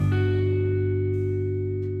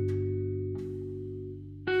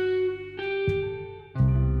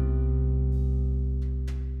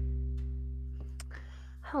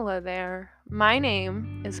Hello there. My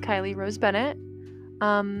name is Kylie Rose Bennett,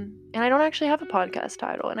 and I don't actually have a podcast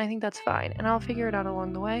title, and I think that's fine, and I'll figure it out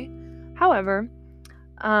along the way. However,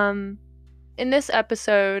 um, in this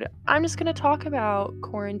episode, I'm just going to talk about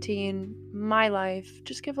quarantine, my life,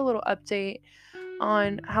 just give a little update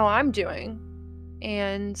on how I'm doing,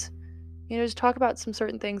 and just talk about some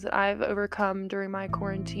certain things that I've overcome during my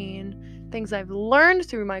quarantine, things I've learned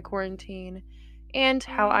through my quarantine, and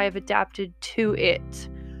how I have adapted to it.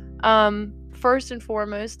 First and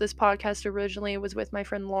foremost, this podcast originally was with my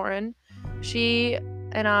friend Lauren. She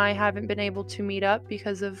and I haven't been able to meet up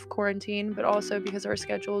because of quarantine, but also because our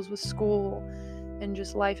schedules with school and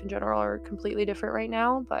just life in general are completely different right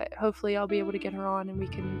now. But hopefully, I'll be able to get her on and we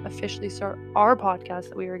can officially start our podcast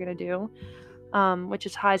that we were going to do, which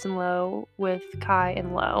is Highs and Low with Kai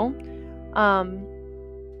and Low.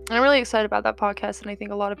 I'm really excited about that podcast, and I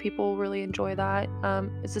think a lot of people really enjoy that.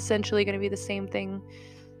 It's essentially going to be the same thing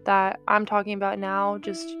that I'm talking about now,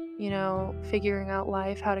 just, figuring out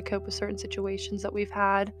life, how to cope with certain situations that we've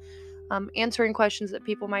had, answering questions that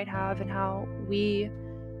people might have, and how we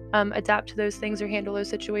adapt to those things or handle those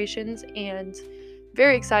situations. And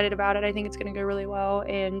very excited about it. I think it's going to go really well.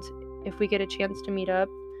 And if we get a chance to meet up,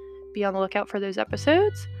 be on the lookout for those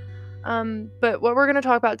episodes. But what we're going to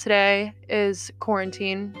talk about today is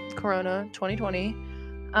quarantine, Corona 2020,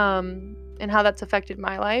 and how that's affected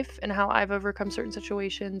my life and how I've overcome certain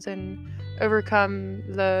situations and overcome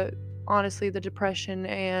the depression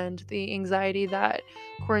and the anxiety that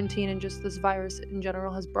quarantine and just this virus in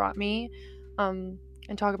general has brought me, and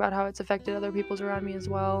talk about how it's affected other people around me as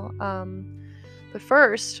well. But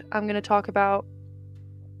first, I'm going to talk about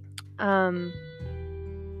how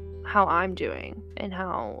I'm doing and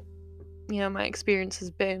how my experience has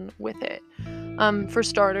been with it. For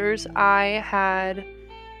starters, I had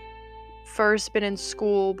first been in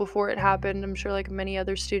school before it happened. I'm sure like many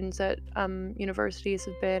other students at universities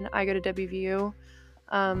have been. I go to WVU,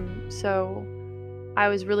 so I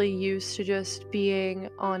was really used to just being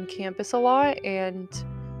on campus a lot and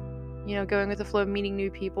going with the flow, meeting new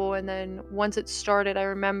people. And then once it started, I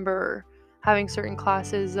remember having certain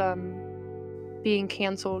classes being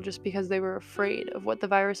canceled just because they were afraid of what the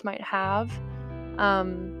virus might have,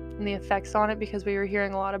 and the effects on it, because we were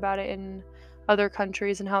hearing a lot about it in other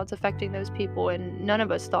countries and how it's affecting those people, and none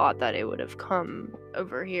of us thought that it would have come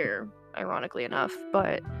over here, ironically enough.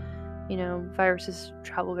 But viruses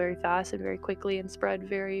travel very fast and very quickly and spread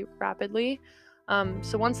very rapidly.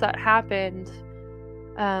 So once that happened,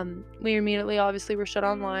 we immediately obviously were shut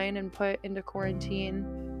online and put into quarantine.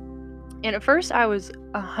 And at first I was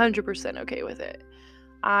 100% okay with it.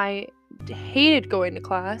 I hated going to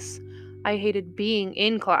class. I hated being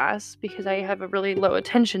in class because I have a really low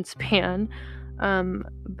attention span.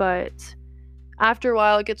 But after a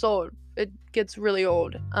while, it gets old. It gets really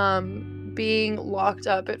old. Being locked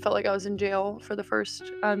up, it felt like I was in jail for the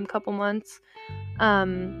first couple months.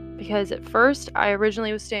 Because at first, I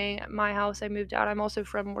originally was staying at my house. I moved out. I'm also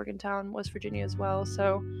from Morgantown, West Virginia as well.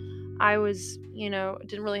 So I was,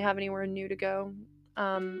 didn't really have anywhere new to go.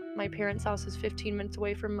 My parents' house is 15 minutes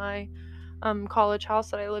away from my college house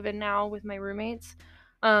that I live in now with my roommates.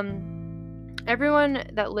 Everyone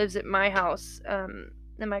that lives at my house,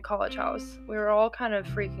 in my college house, we were all kind of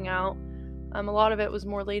freaking out. A lot of it was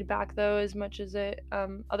more laid back though, as much as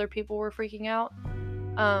other people were freaking out.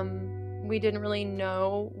 We didn't really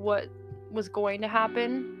know what was going to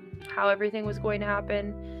happen, how everything was going to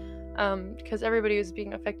happen, because everybody was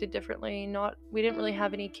being affected differently. We didn't really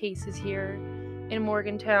have any cases here in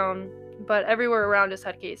Morgantown, but everywhere around us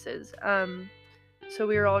had cases. So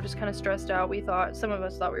we were all just kind of stressed out. Some of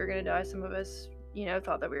us thought we were going to die. Some of us,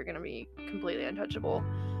 thought that we were going to be completely untouchable.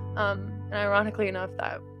 And ironically enough,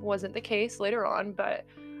 that wasn't the case later on, but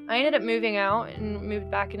I ended up moving out and moved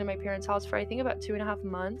back into my parents' house for I think about 2.5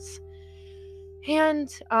 months. And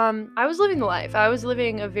I was living the life. I was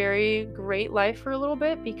living a very great life for a little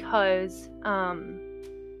bit because,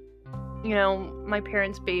 my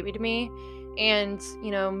parents babied me. And,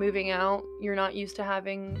 moving out, you're not used to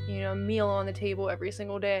having, a meal on the table every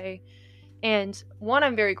single day. And one,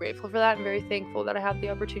 I'm very grateful for that. I'm very thankful that I have the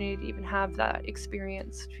opportunity to even have that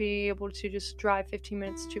experience, to be able to just drive 15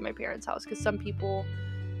 minutes to my parents' house, because some people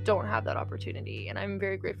don't have that opportunity. And I'm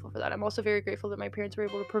very grateful for that. I'm also very grateful that my parents were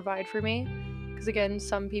able to provide for me, because again,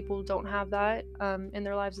 some people don't have that in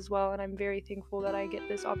their lives as well. And I'm very thankful that I get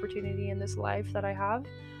this opportunity in this life that I have.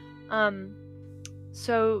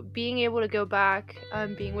 So being able to go back,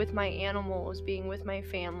 being with my animals, being with my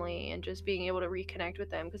family, and just being able to reconnect with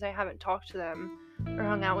them, because I haven't talked to them or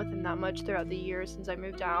hung out with them that much throughout the years since I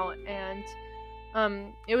moved out. And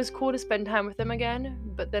It was cool to spend time with them again,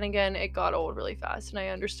 but then again, it got old really fast, and I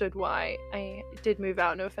understood why I did move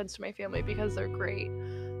out. No offense to my family, because they're great.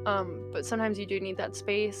 But sometimes you do need that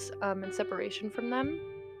space and separation from them.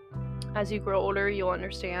 As you grow older, you'll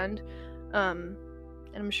understand. And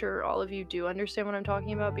I'm sure all of you do understand what I'm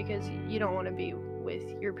talking about, because you don't want to be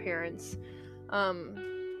with your parents,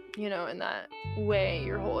 in that way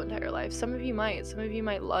your whole entire life. Some of you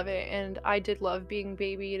might love it, and I did love being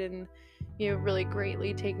babied and really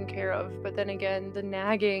greatly taken care of. But then again, the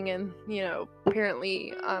nagging and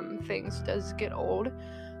apparently things does get old.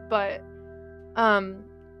 But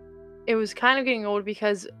it was kind of getting old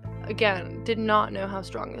because, again, did not know how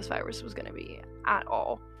strong this virus was going to be at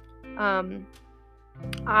all.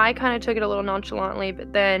 I kind of took it a little nonchalantly,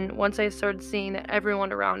 but then once I started seeing that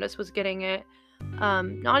everyone around us was getting it,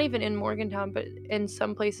 not even in Morgantown, but in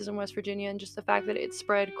some places in West Virginia, and just the fact that it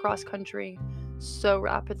spread cross country so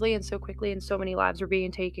rapidly and so quickly, and so many lives were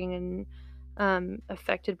being taken and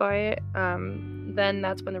affected by it, then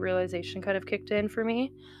that's when the realization kind of kicked in for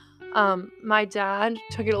me. My dad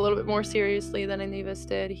took it a little bit more seriously than Anevis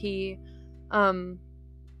did. He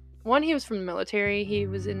was from the military. He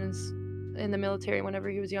was in the military whenever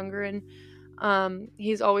he was younger, and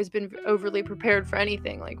he's always been overly prepared for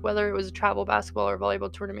anything, like whether it was a travel basketball or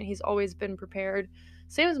volleyball tournament. He's always been prepared.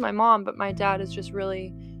 Same as my mom, but my dad is just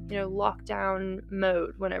really lockdown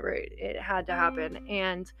mode whenever it had to happen.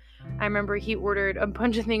 And I remember he ordered a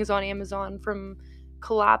bunch of things on Amazon, from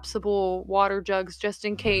collapsible water jugs just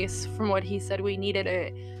in case, from what he said we needed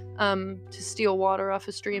it, to steal water off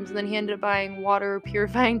of streams. And then he ended up buying water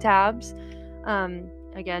purifying tabs,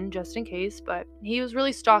 again just in case. But he was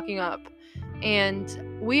really stocking up,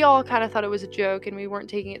 and we all kind of thought it was a joke and we weren't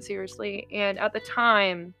taking it seriously. And at the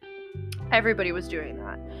time, everybody was doing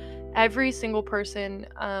that. Every single person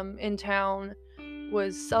in town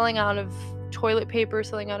was selling out of toilet paper,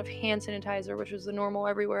 selling out of hand sanitizer, which was the normal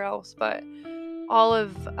everywhere else. But all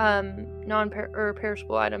of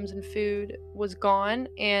non-perishable items and food was gone,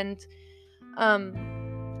 and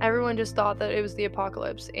everyone just thought that it was the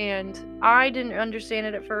apocalypse. And I didn't understand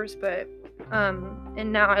it at first, but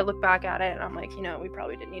and now I look back at it and I'm like, we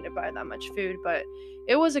probably didn't need to buy that much food, but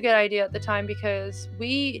it was a good idea at the time because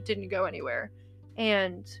we didn't go anywhere,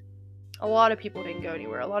 and a lot of people didn't go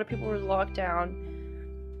anywhere. A lot of people were locked down.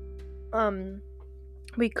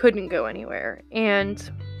 We couldn't go anywhere,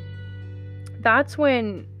 and that's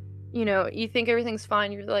when you think everything's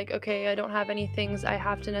fine. You're like, okay, I don't have any things I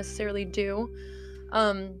have to necessarily do.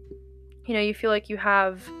 You feel like you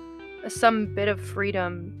have some bit of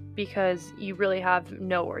freedom because you really have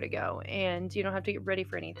nowhere to go, and you don't have to get ready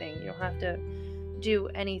for anything. You don't have to do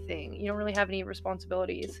anything. You don't really have any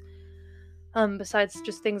responsibilities besides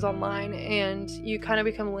just things online, and you kind of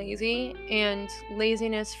become lazy. And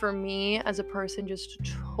laziness for me as a person just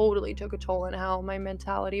totally took a toll on how my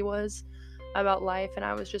mentality was about life, and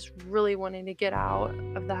I was just really wanting to get out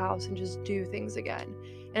of the house and just do things again.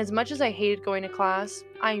 And as much as I hated going to class,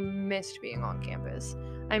 I missed being on campus.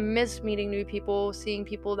 I missed meeting new people, seeing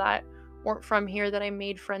people that weren't from here that I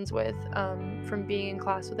made friends with from being in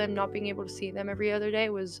class with them. Not being able to see them every other day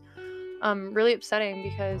was really upsetting,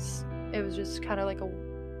 because it was just kind of like a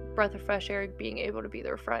breath of fresh air being able to be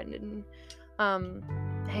their friend and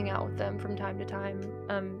hang out with them from time to time,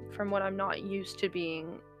 from what I'm not used to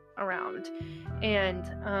being around. And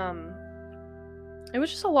it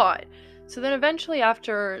was just a lot. So then eventually,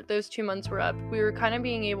 after those 2 months were up, we were kind of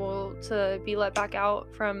being able to be let back out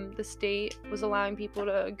from the state, was allowing people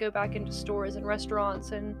to go back into stores and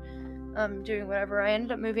restaurants and doing whatever. I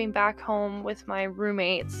ended up moving back home with my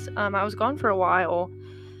roommates. I was gone for a while,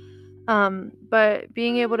 but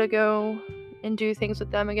being able to go and do things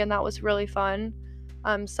with them again, that was really fun.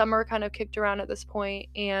 Summer kind of kicked around at this point,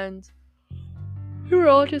 and we were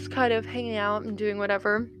all just kind of hanging out and doing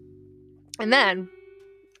whatever. And then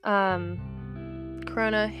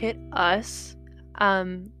Corona hit us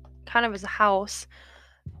kind of as a house.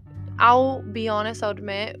 I'll be honest, I'll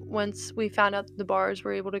admit, once we found out the bars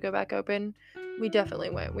were able to go back open, we definitely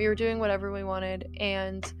went. We were doing whatever we wanted,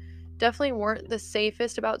 and definitely weren't the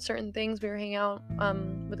safest about certain things. We were hanging out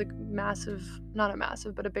with a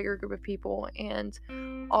bigger group of people, and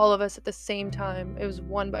all of us at the same time. It was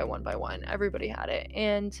one by one. Everybody had it.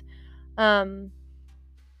 And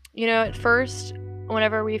at first,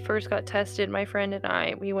 whenever we first got tested, my friend and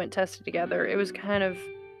I, we went tested together. It was kind of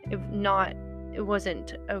it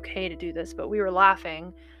wasn't okay to do this, but we were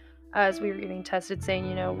laughing as we were getting tested,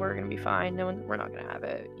 saying, we're gonna be fine. We're not gonna have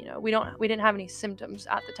it. We didn't have any symptoms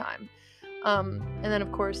at the time. And then of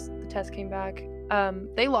course the test came back.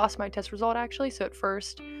 They lost my test result, actually. So at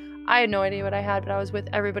first I had no idea what I had, but I was with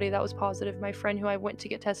everybody that was positive. My friend who I went to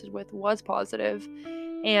get tested with was positive,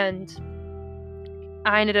 and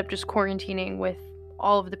I ended up just quarantining with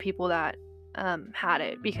all of the people that had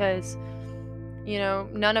it because,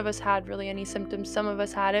 none of us had really any symptoms. Some of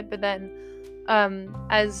us had it, but then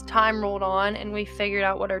as time rolled on and we figured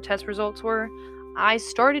out what our test results were, I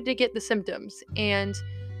started to get the symptoms. And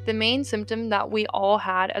the main symptom that we all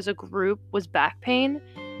had as a group was back pain.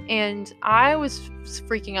 And I was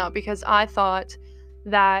freaking out because I thought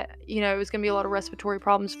that, it was going to be a lot of respiratory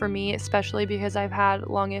problems for me, especially because I've had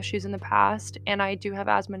lung issues in the past and I do have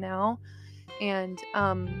asthma now. And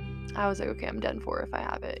I was like, okay, I'm done for if I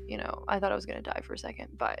have it. I thought I was going to die for a second,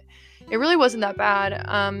 but it really wasn't that bad.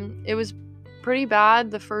 It was pretty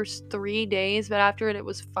bad the first 3 days, but after it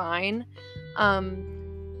was fine.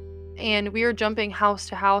 And we were jumping house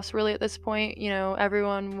to house really at this point.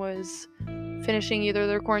 Everyone was finishing either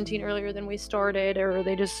their quarantine earlier than we started, or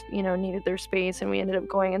they just, needed their space, and we ended up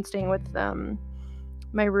going and staying with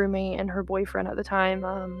my roommate and her boyfriend at the time.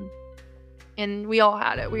 And we all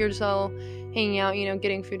had it. We were just all hanging out,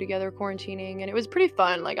 getting food together, quarantining, and it was pretty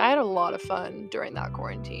fun. Like, I had a lot of fun during that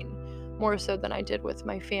quarantine, more so than I did with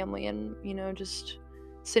my family, and, just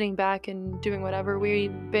sitting back and doing whatever. We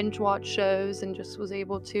binge watched shows and just was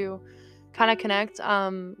able to kind of connect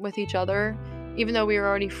with each other. Even though we were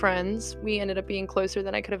already friends, we ended up being closer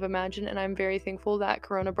than I could have imagined, and I'm very thankful that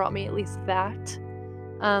Corona brought me at least that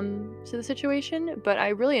to the situation, but I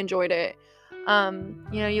really enjoyed it.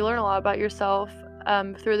 You learn a lot about yourself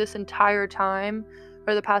through this entire time,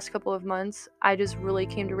 or the past couple of months. I just really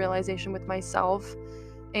came to realization with myself.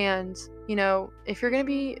 And, if you're going to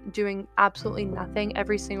be doing absolutely nothing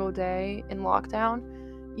every single day in lockdown,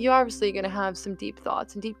 you're obviously going to have some deep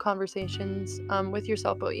thoughts and deep conversations with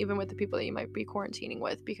yourself, but even with the people that you might be quarantining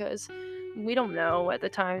with, because we don't know at the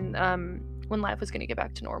time when life was going to get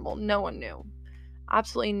back to normal. No one knew.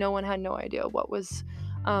 Absolutely no one had no idea what was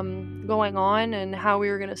going on and how we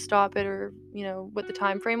were going to stop it, or what the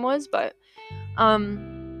time frame was. But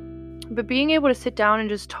being able to sit down and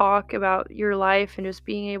just talk about your life and just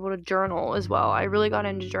being able to journal as well. I really got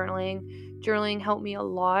into journaling helped me a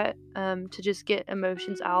lot to just get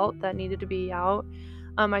emotions out that needed to be out.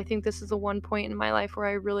 I think this is the one point in my life where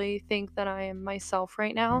I really think that I am myself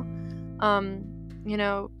right now.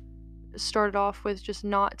 Started off with just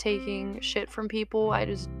not taking shit from people. I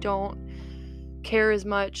just don't care as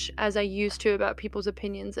much as I used to about people's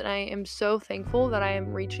opinions, and I am so thankful that I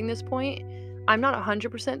am reaching this point. I'm not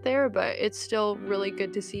 100% there, but it's still really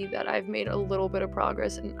good to see that I've made a little bit of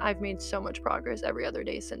progress, and I've made so much progress every other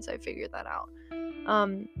day since I figured that out.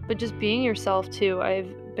 But just being yourself too,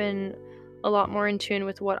 I've been a lot more in tune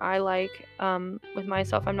with what I like with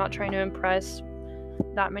myself. I'm not trying to impress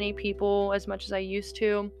that many people as much as I used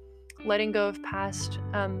to. Letting go of past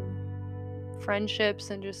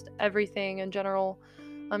friendships and just everything in general,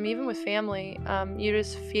 even with family, you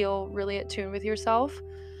just feel really at tune with yourself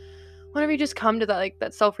whenever you just come to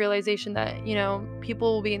that self-realization that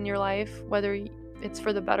people will be in your life whether it's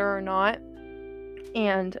for the better or not,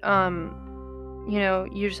 and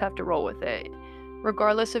you just have to roll with it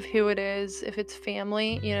regardless of who it is. If it's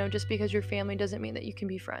family, just because you're family doesn't mean that you can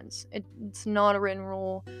be friends. It's not a written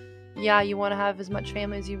rule. Yeah, you want to have as much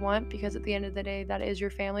family as you want, because at the end of the day, that is your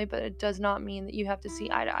family, but it does not mean that you have to see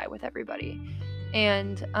eye to eye with everybody.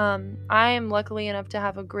 And I am luckily enough to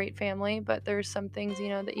have a great family, but there's some things,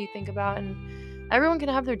 that you think about, and everyone can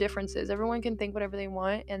have their differences. Everyone can think whatever they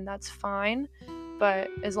want, and that's fine. But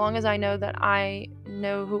as long as I know that I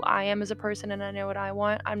know who I am as a person and I know what I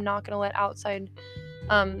want, I'm not going to let outside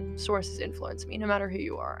sources influence me, no matter who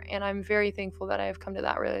you are. And I'm very thankful that I have come to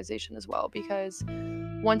that realization as well, because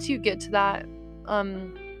once you get to that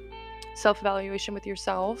self-evaluation with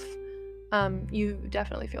yourself, you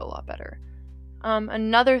definitely feel a lot better.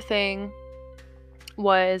 Another thing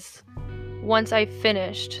was, once I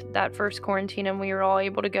finished that first quarantine and we were all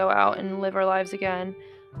able to go out and live our lives again,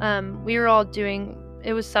 we were all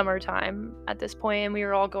it was summertime at this point, and we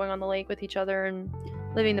were all going on the lake with each other and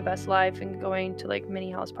living the best life and going to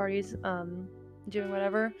mini house parties, doing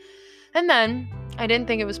whatever. And then I didn't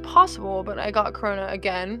think it was possible, but I got Corona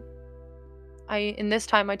again. And this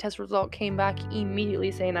time my test result came back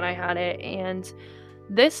immediately saying that I had it, and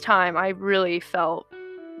this time I really felt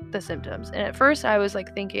the symptoms. And at first I was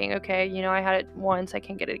thinking, okay, I had it once, I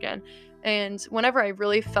can't get it again. And whenever I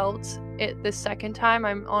really felt it the second time,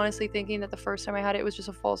 I'm honestly thinking that the first time I had it was just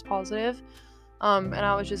a false positive. And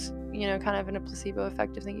I was just, kind of in a placebo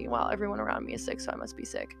effect of thinking, well, everyone around me is sick, so I must be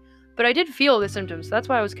sick. But I did feel the symptoms, so that's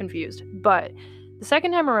why I was confused. But the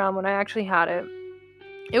second time around, when I actually had it,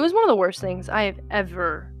 it was one of the worst things I have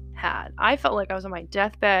ever had. I felt like I was on my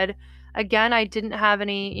deathbed. Again, I didn't have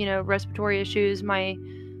any, respiratory issues. My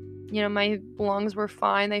lungs were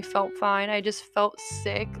fine. They felt fine. I just felt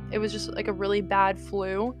sick. It was just like a really bad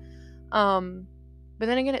flu. But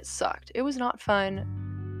then again, it sucked. It was not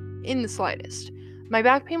fun in the slightest. My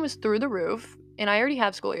back pain was through the roof, and I already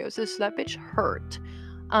have scoliosis, so that bitch hurt.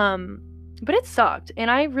 But it sucked, and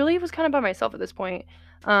I really was kind of by myself at this point.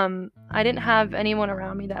 I didn't have anyone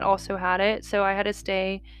around me that also had it, so I had to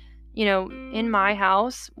stay, in my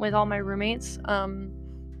house with all my roommates.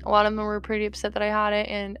 A lot of them were pretty upset that I had it,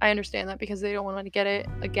 and I understand that because they don't want to get it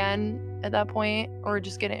again at that point, or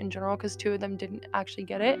just get it in general, because 2 of them didn't actually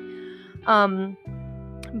get it.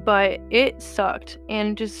 But it sucked,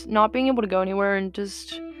 and just not being able to go anywhere and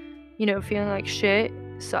just, feeling like shit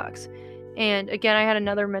sucks. And again, I had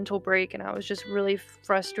another mental break, and I was just really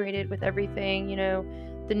frustrated with everything.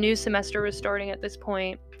 The new semester was starting at this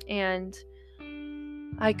point, and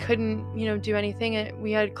I couldn't, do anything.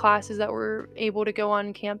 We had classes that were able to go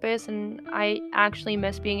on campus, and I actually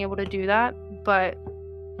miss being able to do that. But,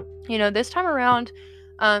 this time around,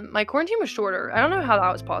 my quarantine was shorter. I don't know how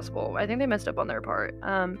that was possible. I think they messed up on their part.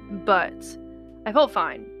 But I felt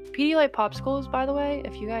fine. Pedialyte popsicles, by the way,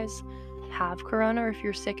 if you guys have corona or if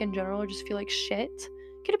you're sick in general or just feel like shit,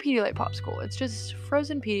 get a Pedialyte popsicle. It's just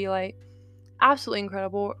frozen Pedialyte. Absolutely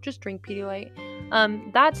incredible. Just drink Pedialyte.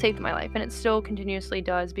 That saved my life, and it still continuously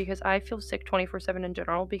does, because I feel sick 24/7 in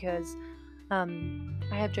general because I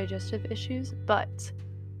have digestive issues, but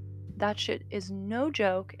that shit is no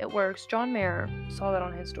joke. It works. John Mayer saw that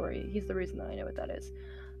on his story. He's the reason that I know what that is.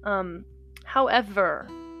 However,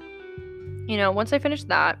 once I finished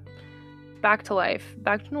that, back to life,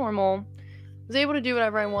 back to normal, was able to do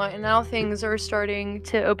whatever I want, and now things are starting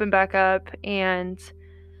to open back up, and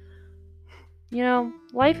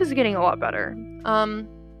life is getting a lot better.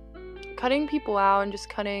 Cutting people out and just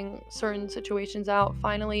cutting certain situations out,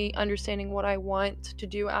 finally understanding what I want to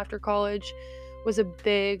do after college was a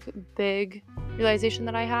big, big realization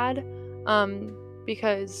that I had.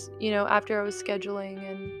 Because, after I was scheduling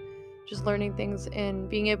and just learning things and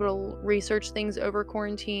being able to research things over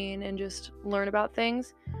quarantine and just learn about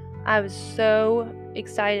things, I was so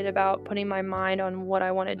excited about putting my mind on what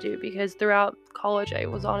I want to do, because throughout college I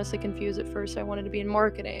was honestly confused at first. I wanted to be in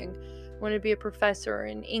marketing, I wanted to be a professor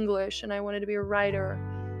in English, and I wanted to be a writer,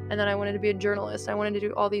 and then I wanted to be a journalist. I wanted to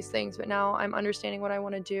do all these things, but now I'm understanding what I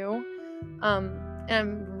want to do, and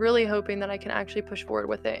I'm really hoping that I can actually push forward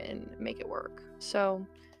with it and make it work. So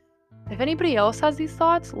if anybody else has these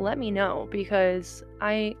thoughts, let me know, because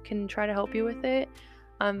I can try to help you with it.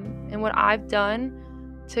 And what I've done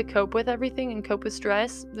to cope with everything and cope with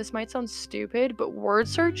stress, this might sound stupid, but word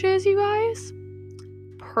searches, you guys,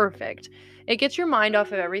 perfect. It gets your mind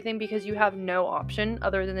off of everything because you have no option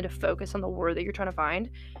other than to focus on the word that you're trying to find,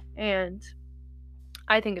 and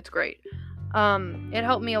I think it's great. It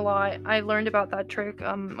helped me a lot. I learned about that trick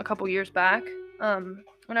a couple years back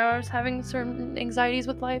when I was having certain anxieties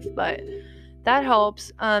with life, but that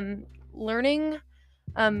helps. Learning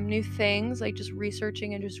new things, like just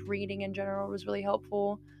researching and just reading in general, was really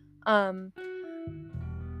helpful.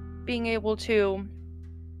 Being able to,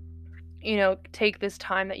 take this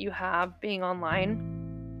time that you have being online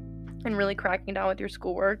and really cracking down with your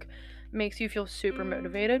schoolwork makes you feel super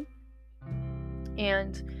motivated.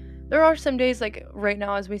 And there are some days, like right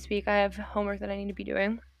now as we speak, I have homework that I need to be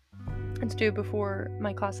doing. It's due before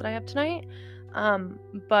my class that I have tonight.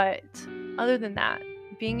 But other than that,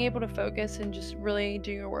 being able to focus and just really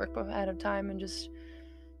do your work ahead of time and just,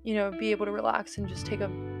 be able to relax and just take a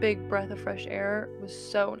big breath of fresh air was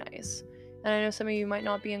so nice. And I know some of you might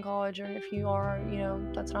not be in college, or if you are,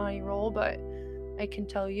 that's not how you roll, but I can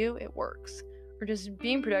tell you it works. Or just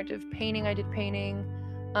being productive. Painting, I did painting.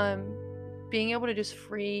 Being able to just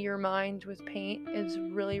free your mind with paint is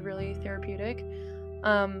really, really therapeutic.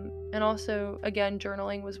 And also, again,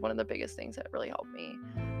 journaling was one of the biggest things that really helped me.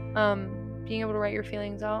 Being able to write your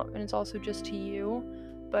feelings out, and it's also just to you,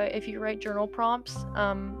 but if you write journal prompts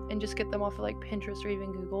and just get them off of like Pinterest or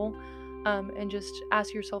even Google, and just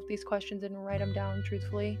ask yourself these questions and write them down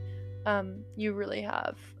truthfully, you really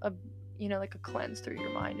have a like a cleanse through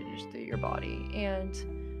your mind and just through your body, and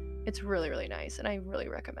it's really, really nice, and I really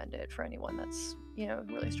recommend it for anyone that's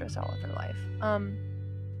really stressed out with their life.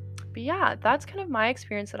 But yeah, that's kind of my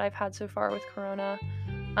experience that I've had so far with Corona.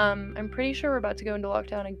 I'm pretty sure we're about to go into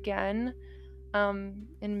lockdown again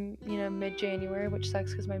in mid-January, which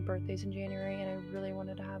sucks because my birthday's in January and I really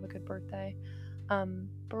wanted to have a good birthday.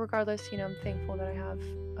 But regardless, I'm thankful that I have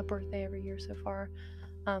a birthday every year so far.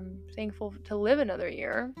 Thankful to live another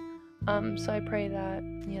year. So I pray that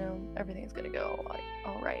everything's gonna go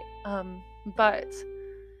all right. But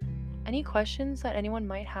any questions that anyone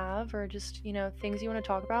might have, or just, things you want to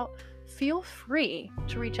talk about, feel free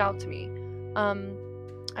to reach out to me.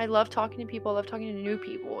 I love talking to people. I love talking to new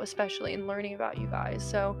people, especially, and learning about you guys.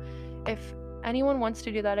 So if anyone wants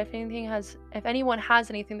to do that, if anyone has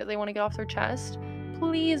anything that they want to get off their chest,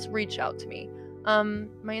 please reach out to me.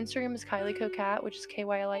 My Instagram is Kylie Cocat, which is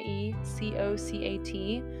KYLIE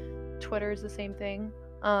COCAT. Twitter is the same thing.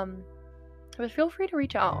 But feel free to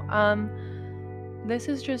reach out. This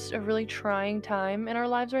is just a really trying time in our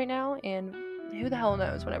lives right now, and who the hell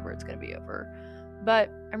knows whenever it's going to be over.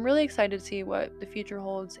 But I'm really excited to see what the future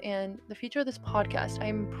holds and the future of this podcast.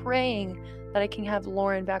 I'm praying that I can have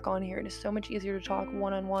Lauren back on here. It is so much easier to talk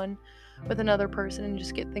one-on-one with another person and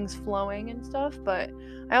just get things flowing and stuff. But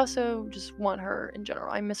I also just want her in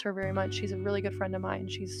general. I miss her very much. She's a really good friend of mine.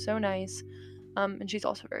 She's so nice. And she's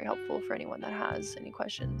also very helpful for anyone that has any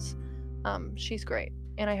questions. She's great.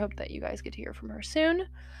 And I hope that you guys get to hear from her soon.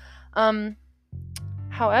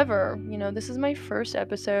 However, this is my first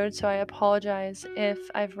episode, so I apologize if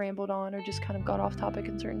I've rambled on or just kind of got off topic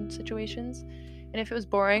in certain situations. And if it was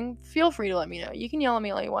boring, feel free to let me know. You can yell at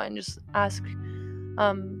me all you want and just ask,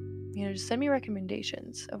 just send me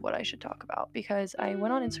recommendations of what I should talk about, because I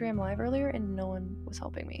went on Instagram Live earlier and no one was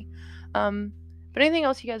helping me. But anything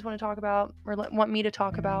else you guys want to talk about or want me to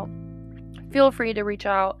talk about, feel free to reach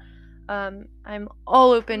out. I'm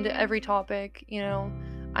all open to every topic.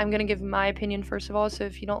 I'm going to give my opinion first of all, so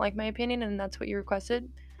if you don't like my opinion and that's what you requested,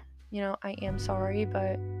 I am sorry,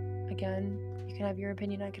 but again, you can have your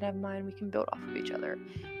opinion, I can have mine, we can build off of each other,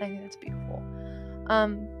 and I think that's beautiful.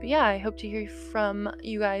 But yeah, I hope to hear from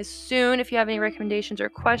you guys soon if you have any recommendations or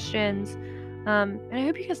questions, and I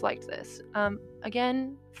hope you guys liked this.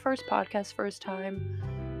 Again, first podcast, first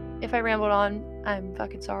time. If I rambled on, I'm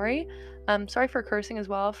fucking sorry. Sorry for cursing as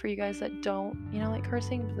well, for you guys that don't, like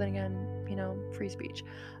cursing, but then again, free speech.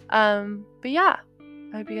 But yeah,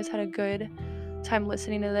 I hope you guys had a good time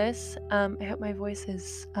listening to this. I hope my voice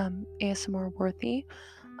is ASMR worthy.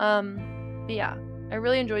 But yeah, I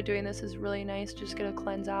really enjoyed doing this. It's really nice, just get a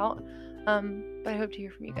cleanse out. But I hope to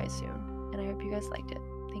hear from you guys soon, and I hope you guys liked it.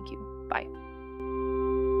 Thank you. Bye.